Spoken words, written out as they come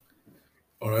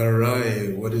All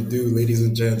right. What it do, ladies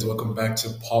and gents? Welcome back to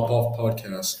Pop Off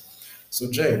Podcast. So,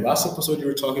 Jay, last episode you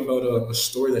were talking about a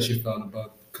story that you found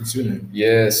about Kitsune.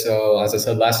 Yeah, so as I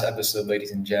said last episode, ladies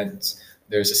and gents,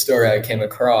 there's a story I came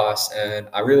across and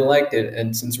I really liked it.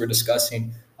 And since we're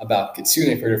discussing about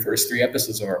Kitsune for the first three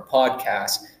episodes of our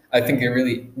podcast, I think it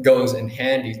really goes in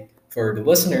handy for the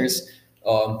listeners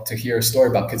to hear a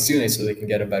story about Kitsune so they can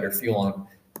get a better feel on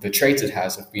the traits it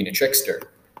has of being a trickster.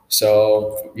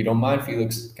 So, if you don't mind,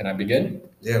 Felix, can I begin?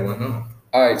 Yeah, why not?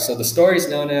 All right, so the story is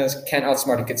known as Can't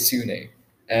Outsmart a Kitsune.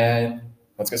 And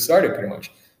let's get started pretty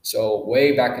much. So,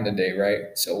 way back in the day, right?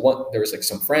 There was like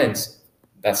some friends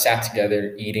that sat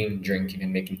together eating, drinking,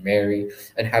 and making merry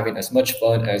and having as much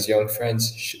fun as young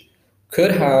friends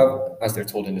could have, as they're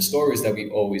told in the stories that we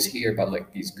always hear about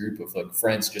like these group of like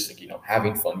friends just like,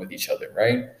 having fun with each other,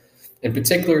 right? In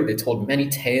particular, they told many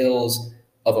tales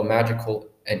of a magical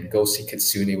and ghostly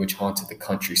kitsune which haunted the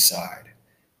countryside.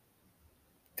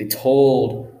 They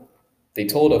told they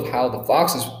told of how the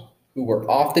foxes, who were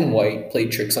often white,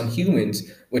 played tricks on humans,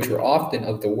 which were often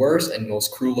of the worst and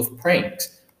most cruel of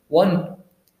pranks. One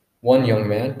one young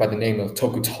man by the name of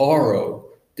Tokutaro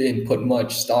didn't put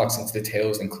much stocks into the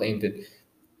tales and claimed that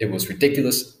it was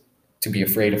ridiculous to be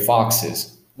afraid of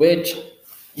foxes, which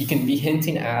you can be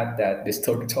hinting at that this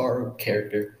Tokutaro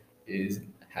character is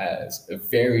has a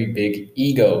very big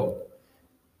ego.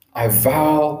 I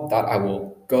vow that I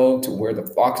will go to where the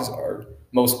foxes are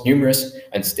most numerous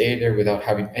and stay there without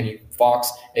having any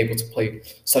fox able to play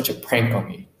such a prank on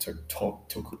me,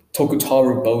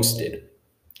 Tokutaro boasted.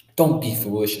 Don't be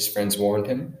foolish, his friends warned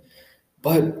him.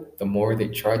 But the more they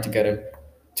tried to get him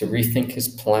to rethink his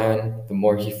plan, the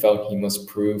more he felt he must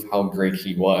prove how great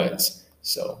he was.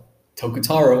 So,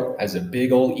 Tokutaro has a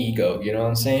big old ego, you know what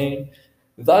I'm saying?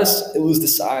 Thus, it was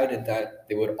decided that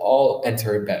they would all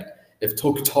enter a bet. If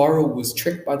Tokutaro was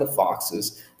tricked by the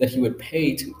foxes, that he would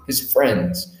pay to his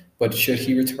friends. But should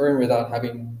he return without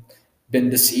having been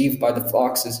deceived by the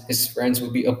foxes, his friends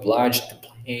would be obliged to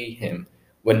pay him.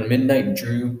 When midnight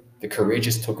drew, the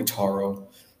courageous Tokutaro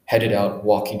headed out,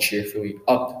 walking cheerfully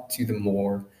up to the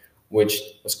moor, which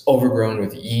was overgrown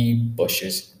with yew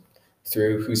bushes,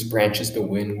 through whose branches the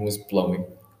wind was blowing.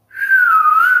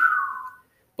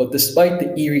 But despite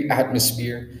the eerie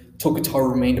atmosphere,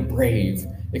 Tokutaro remained brave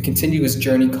and continued his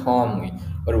journey calmly.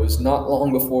 But it was not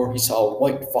long before he saw a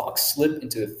white fox slip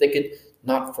into the thicket,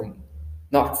 not from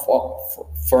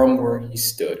where he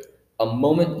stood. A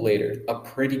moment later, a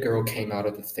pretty girl came out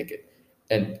of the thicket,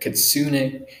 and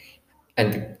Kitsune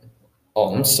and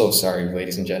oh, I'm so sorry,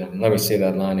 ladies and gentlemen. Let me say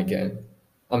that line again.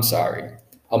 I'm sorry.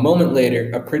 A moment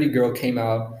later, a pretty girl came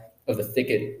out of the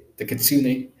thicket the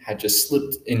kitsune had just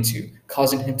slipped into,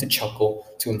 causing him to chuckle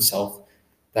to himself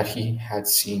that he had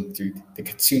seen through the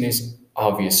kitsune's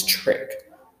obvious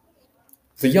trick.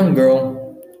 The young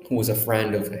girl, who was a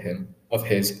friend of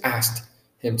his, asked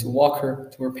him to walk her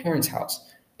to her parents'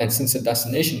 house, and since the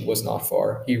destination was not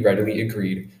far, he readily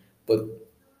agreed. But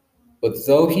but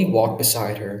though he walked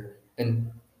beside her and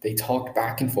they talked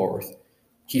back and forth,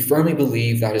 he firmly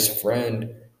believed that his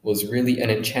friend was really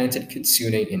an enchanted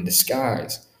kitsune in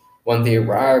disguise. When they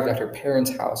arrived at her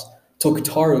parents' house,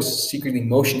 Tokutaro secretly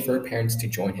motioned for her parents to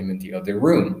join him in the other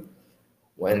room.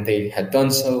 When they had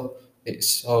done so,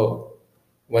 so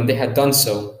when they had done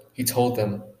so, he told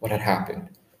them what had happened,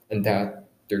 and that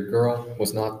their girl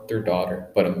was not their daughter,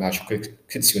 but a magical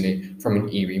kitsune from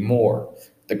an eerie moor.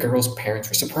 The girl's parents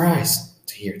were surprised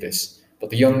to hear this, but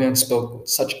the young man spoke with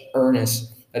such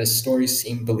earnest that his story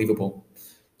seemed believable,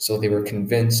 so they were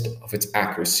convinced of its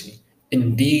accuracy.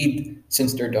 Indeed,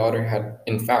 since their daughter had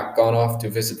in fact gone off to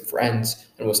visit friends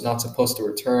and was not supposed to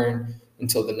return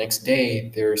until the next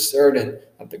day, they were certain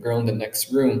that the girl in the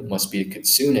next room must be a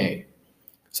kitsune.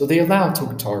 So they allowed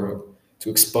Tokutaro to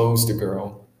expose the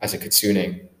girl as a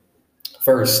kitsune.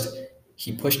 First,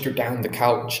 he pushed her down the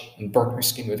couch and burnt her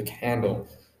skin with a candle,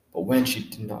 but when she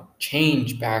did not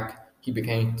change back, he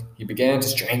began to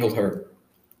strangle her.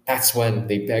 That's when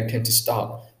they begged him to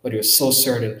stop, but he was so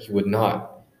certain he would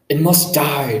not. It must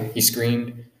die, he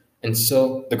screamed, and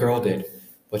so the girl did,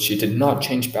 but she did not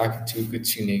change back into a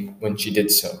kitsune when she did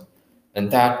so.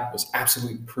 And that was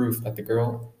absolute proof that the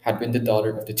girl had been the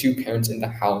daughter of the two parents in the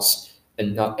house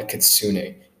and not a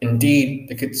kitsune. Indeed,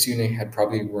 the kitsune had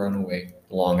probably run away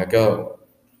long ago.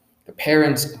 The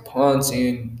parents, upon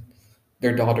seeing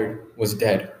their daughter was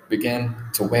dead, began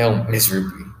to wail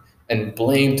miserably and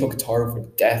blamed Tokutaro for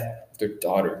the death of their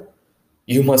daughter.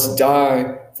 You must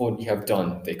die for what you have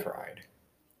done, they cried.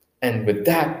 And with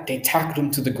that, they tackled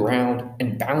him to the ground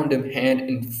and bound him hand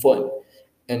and foot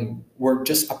and were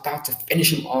just about to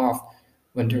finish him off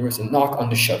when there was a knock on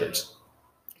the shutters.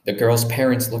 The girl's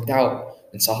parents looked out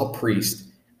and saw a priest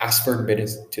ask for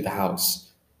admittance to the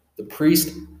house. The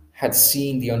priest had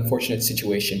seen the unfortunate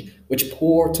situation which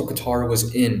poor Tokotaro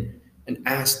was in and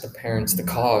asked the parents the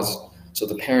cause. So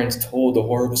the parents told the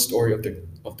horrible story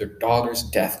of their daughter's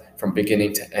death from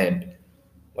beginning to end.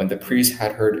 When the priest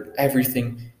had heard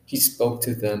everything, he spoke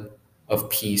to them of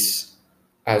peace,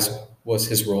 as was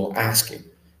his role, asking,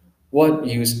 "What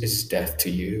use is death to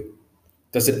you?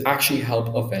 Does it actually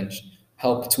help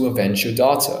to avenge your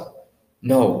daughter?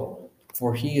 No,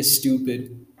 for he is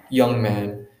stupid, young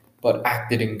man, but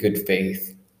acted in good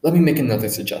faith. Let me make another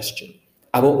suggestion.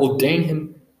 I will ordain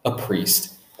him a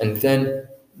priest, and then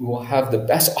we will have the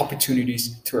best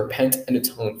opportunities to repent and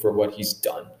atone for what he's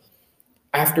done."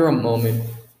 After a moment,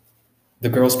 the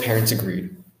girl's parents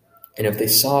agreed, and if they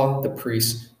saw the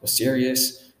priest was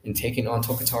serious in taking on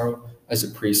Tokotaro as a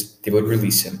priest, they would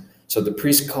release him. So the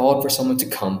priest called for someone to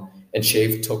come and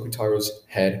shave Tokotaro's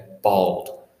head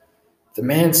bald. The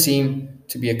man seemed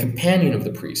to be a companion of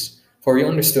the priest, for he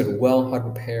understood well how to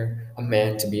prepare a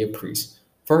man to be a priest.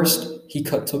 First, he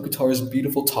cut Tokotaro's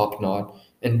beautiful top knot,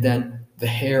 and then the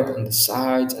hair on the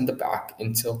sides and the back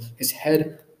until his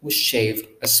head was shaved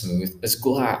as smooth as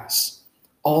glass.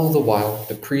 All the while,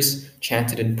 the priest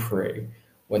chanted and prayed.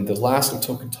 When the last of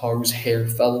Tokotaro's hair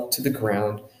fell to the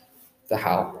ground, the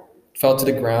house fell to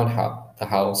the ground, the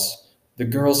house, the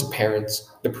girl's parents,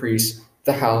 the priest,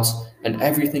 the house, and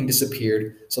everything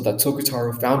disappeared, so that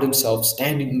Tokotaro found himself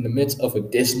standing in the midst of a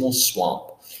dismal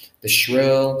swamp. The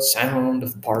shrill sound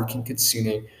of barking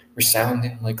kitsune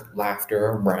resounding like laughter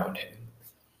around him.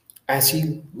 As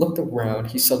he looked around,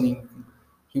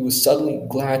 he was suddenly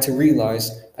glad to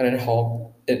realize that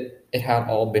it had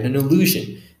all been an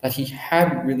illusion, that he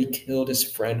hadn't really killed his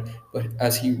friend, but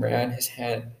as he ran his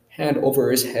hand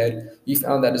over his head, he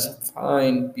found that his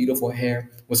fine, beautiful hair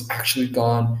was actually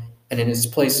gone, and in its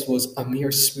place was a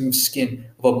mere smooth skin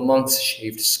of a monk's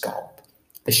shaved scalp.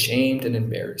 Ashamed and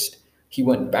embarrassed, he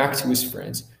went back to his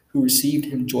friends, who received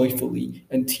him joyfully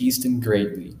and teased him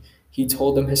greatly. He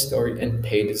told them his story and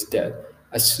paid his debt.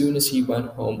 As soon as he went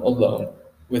home alone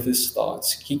with his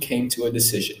thoughts, he came to a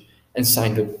decision and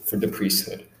signed up for the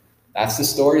priesthood. That's the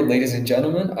story, ladies and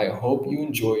gentlemen. I hope you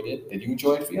enjoyed it. Did you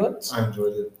enjoy it, Felix? I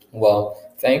enjoyed it. Well,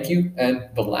 thank you. And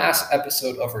the last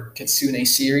episode of our Kitsune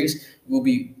series, we'll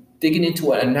be digging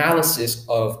into an analysis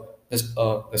of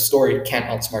the story Can't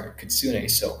Outsmart Kitsune.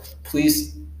 So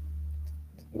please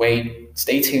wait,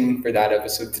 stay tuned for that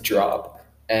episode to drop.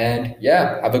 And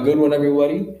yeah, have a good one,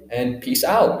 everybody, and peace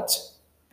out.